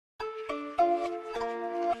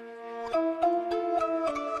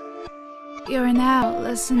You're now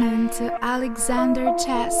listening to Aleksandr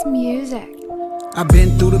Chess Music. I've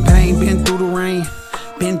been through the pain, been through the rain,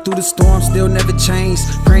 been through the storm, still never changed.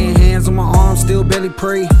 Praying hands on my arms, still barely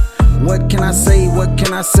pray. What can I say, what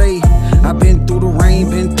can I say? I've been through the rain,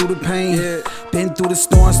 been through the pain, been through the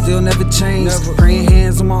storm, still never changed. Praying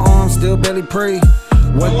hands on my arms, still barely pray.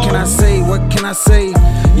 What can I say, what can I say?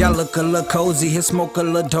 Y'all look a little cozy, here smoke a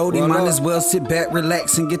little doty. Might as well sit back,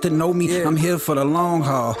 relax, and get to know me. I'm here for the long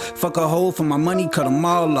haul. Fuck a hole for my money, cut them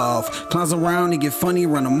all off. Clowns around and get funny,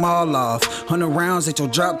 run them all off. 100 rounds at your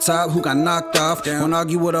drop top, who got knocked off. Won't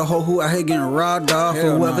argue with a hoe who out here getting robbed off.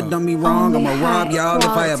 Whoever done me wrong, I'ma rob y'all. If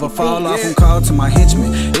I ever fall off, I'm called to my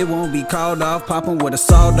henchmen. It won't be called off, popping with a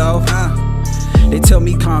sawed off. They tell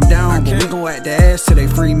me calm down, but we gon' act the ass till they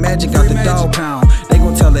free magic out the dog pound. They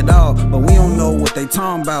gon' tell it all, but we don't know what they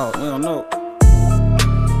talking about. We don't know.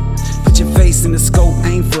 Put your face in the scope,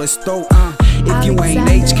 aim for his throat. If you ain't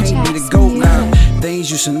H, can't be the GOAT.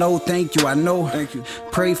 Things you should know, thank you, I know. Thank you.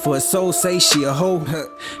 Pray for a soul, say she a hoe.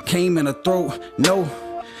 Came in her throat, no.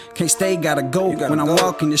 Can't stay, gotta go. When I'm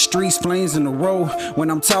walking the streets, flames in the road.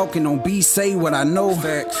 When I'm talking on B, say what I know.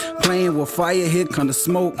 Playing with fire, here come the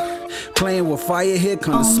smoke. Playing with fire, here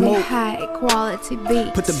come the smoke. High quality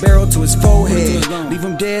beats. Put the barrel to his forehead. Leave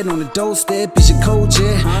him dead on the doorstep. Is your coach,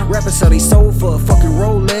 yeah? Rappers sell they soul for a fucking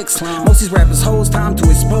Rolex. Most these rappers hoes, time to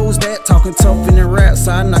expose that. Talking tough in the rap,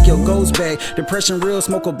 so I knock your goals back. Depression real,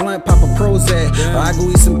 smoke a blunt, pop a Prozac. Or I go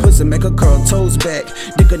eat some pussy, make her curl toes back.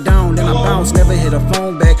 Dick her down, then I bounce, never hit a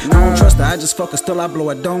phone back. I don't trust her, I just fuck her, still I blow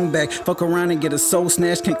a dome back. Fuck around and get a soul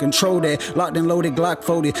snatch, can't control that. Locked and loaded, Glock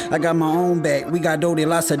folded, I got my own back. We got Dodie,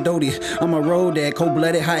 lots of Dodie. I'm a road that,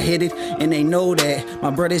 cold-blooded, hot-headed, and they know that. My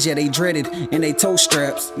brothers, yeah, they dreaded, and they toe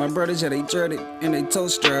straps. My brothers, yeah, they dreaded, and they toe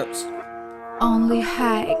straps. Only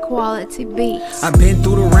high quality beats. I've been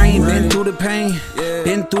through the rain, been through the pain,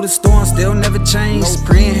 been through the storm, still never changed.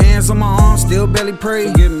 Praying hands on my arms, still barely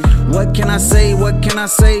pray. What can I say, what can I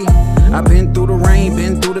say? I've been through the rain,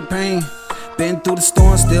 been through the pain, been through the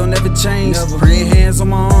storm, still never changed. Praying hands on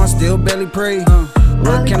my arms, still barely pray.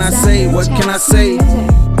 What can I say, what can I say?